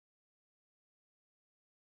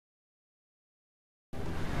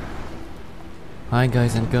Hi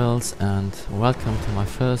guys and girls, and welcome to my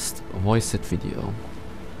first voice set video.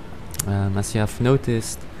 As you have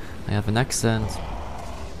noticed, I have an accent,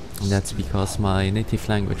 and that's because my native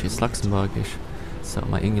language is Luxembourgish, so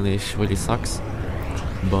my English really sucks,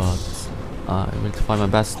 but I will try my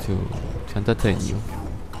best to entertain you.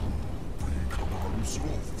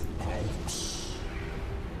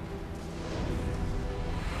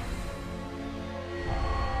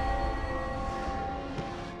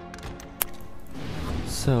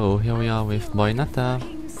 So here we are with Bayonetta,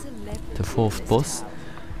 the fourth boss,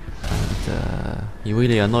 and he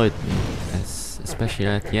really annoyed me, especially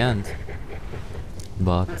at the end,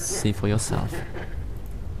 but see for yourself.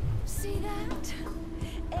 See that?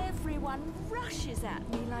 Everyone rushes at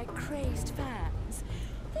me like crazed fans.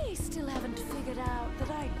 They still haven't figured out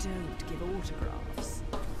that I don't give autographs.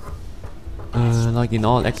 Like in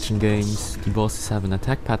all action games, the bosses have an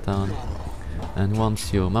attack pattern, and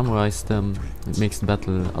once you memorize them, it makes the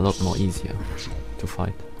battle a lot more easier to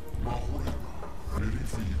fight.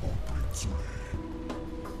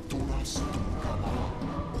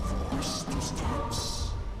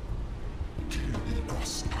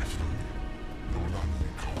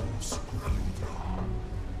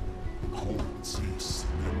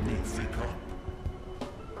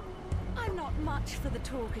 I'm not much for the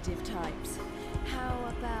talkative types.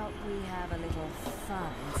 How about we have a little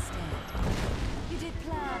fun instead? You did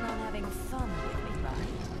plan on having fun with me,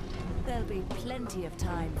 right? There'll be plenty of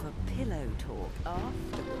time for pillow talk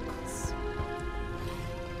afterwards.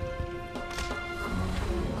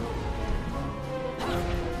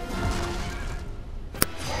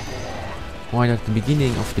 Right at the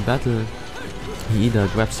beginning of the battle, he either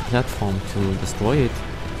grabs the platform to destroy it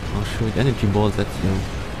or shoot energy balls at you.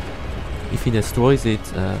 If he destroys it,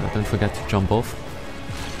 don't forget to jump off.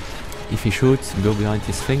 If he shoots, go behind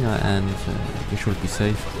his finger and you should be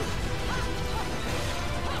safe.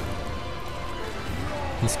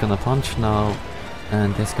 He's gonna punch now,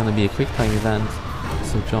 and there's gonna be a quick time event,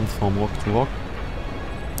 so jump from rock to rock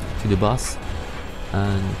to the boss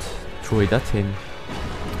and throw it at him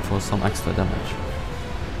for some extra damage.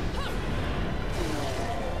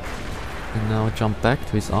 And now jump back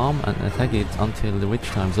to his arm and attack it until the witch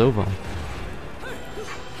time's over.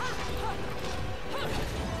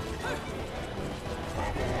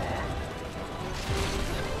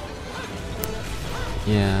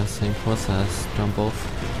 Yeah, same process, jump off.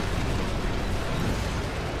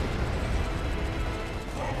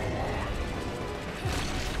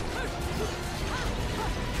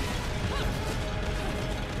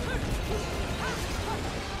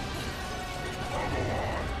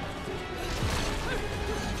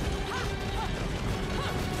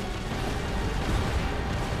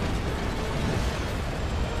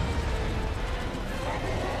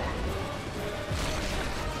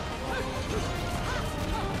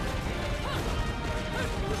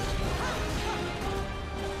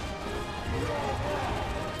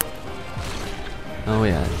 Oh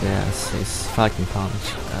yeah, there's his Falcon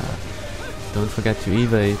Punch. Don't forget to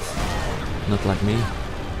evade, not like me,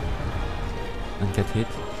 and get hit.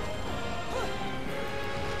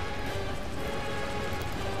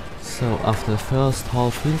 So after the first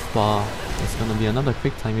half health bar, there's gonna be another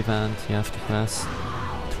quick time event. You have to press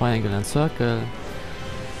triangle and circle,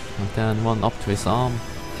 and then one up to his arm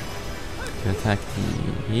to attack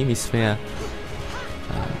the hemisphere.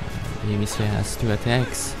 The hemisphere has two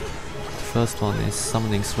attacks. First one is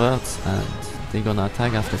summoning swords, and they're gonna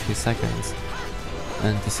attack after a few seconds.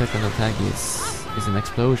 And the second attack is an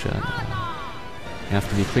explosion. You have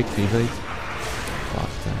to be quick to evade, but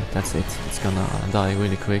that's it. It's gonna die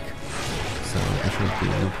really quick, so there should be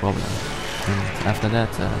no problem. And after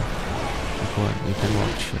that, you can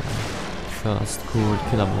watch first cool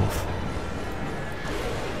killer move.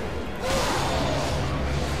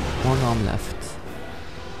 One arm left.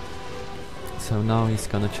 So now he's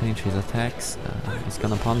gonna change his attacks. He's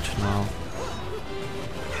gonna punch now.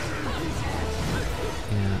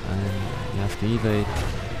 Yeah, and you have to evade,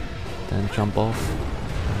 then jump off,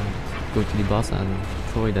 go to the boss and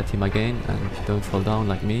throw it at him again, and don't fall down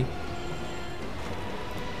like me.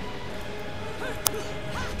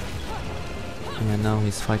 And now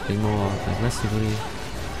he's fighting more aggressively. You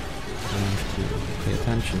have to pay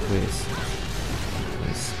attention to his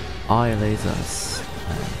eye lasers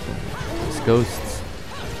and his ghosts.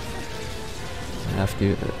 You have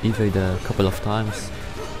to evade a couple of times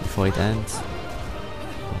before it ends,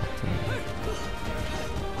 but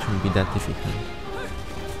it shouldn't be that difficult.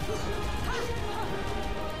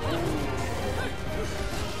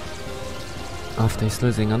 After he's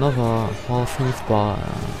losing another half health bar,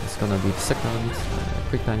 it's gonna be the second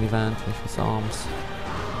quick time event with his arms.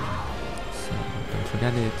 So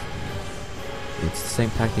forget it. It's the same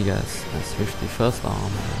tactic as with the first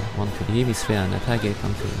arm. One to the hemisphere and attack it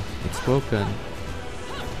until it's broken.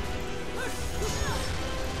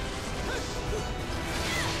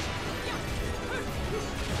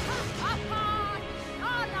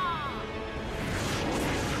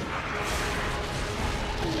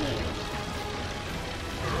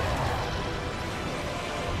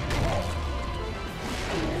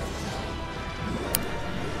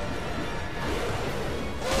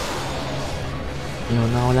 You're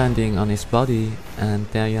now landing on his body, and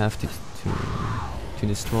there you have to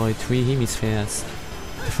destroy 3 hemispheres.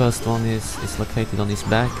 The first one is located on his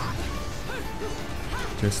back.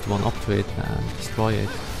 Just run up to it and destroy it.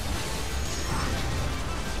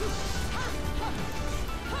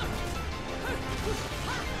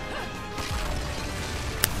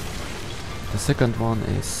 The second one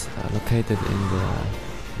is located in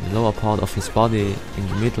the lower part of his body, in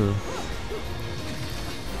the middle.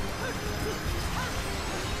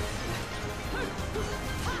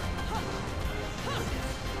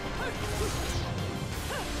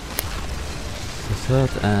 The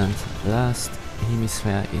third and last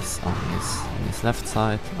hemisphere is on his left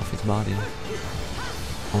side of his body,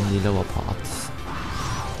 on the lower parts.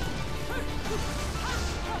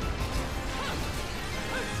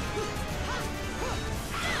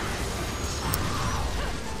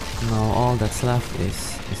 Now all that's left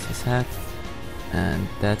is his head, and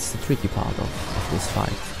that's the tricky part of this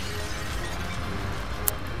fight.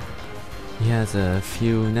 He has a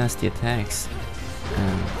few nasty attacks,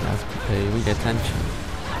 and you have to pay really attention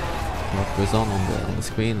to what goes on the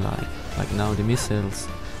screen, like now the missiles.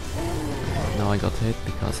 Now I got hit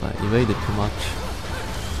because I evaded too much.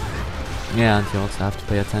 Yeah, and you also have to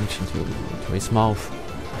pay attention to his mouth.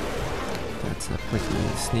 That's a pretty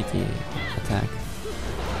sneaky attack.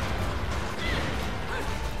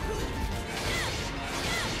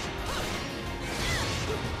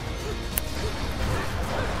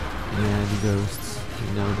 Yeah, the ghosts,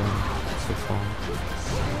 you know them so far.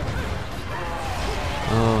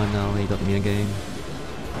 Oh, and now he got me again.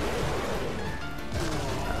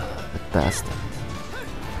 The bastard.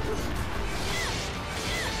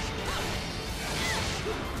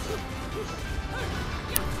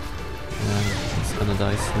 Yeah, he's gonna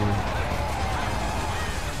die soon.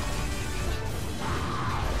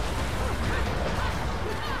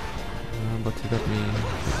 But he got me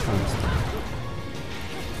 3 times there.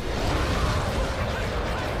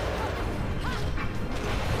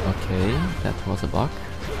 Okay, that was a bug,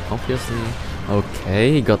 obviously.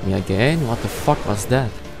 Okay, he got me again. What the fuck was that?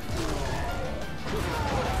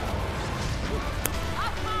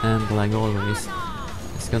 And like always,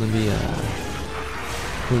 it's gonna be a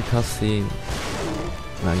cool cutscene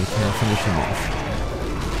where you can finish him off.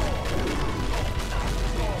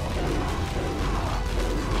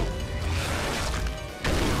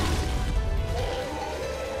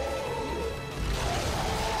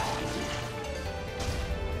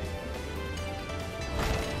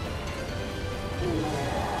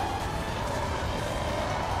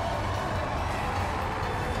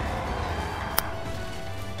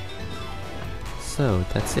 So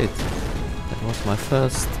that's it. That was my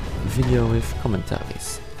first video with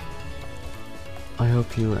commentaries. I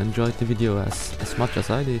hope you enjoyed the video as much as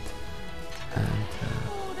I did, and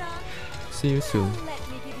see you soon. Let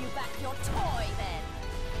me give you back your toy then.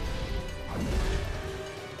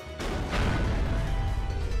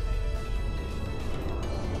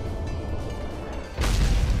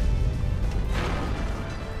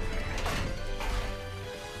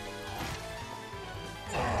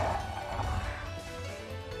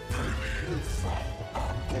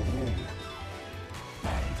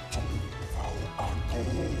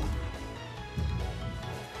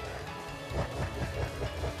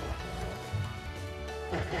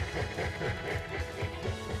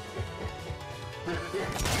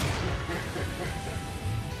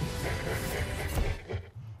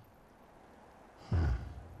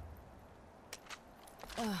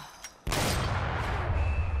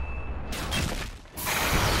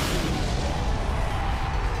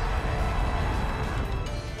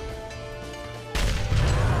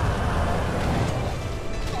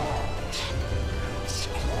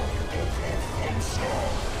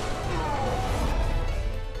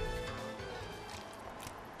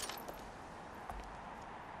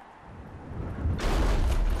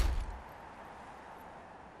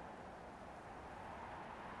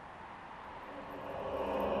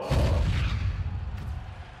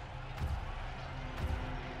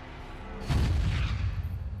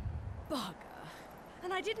 Bugger.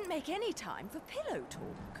 And I didn't make any time for pillow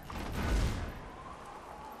talk.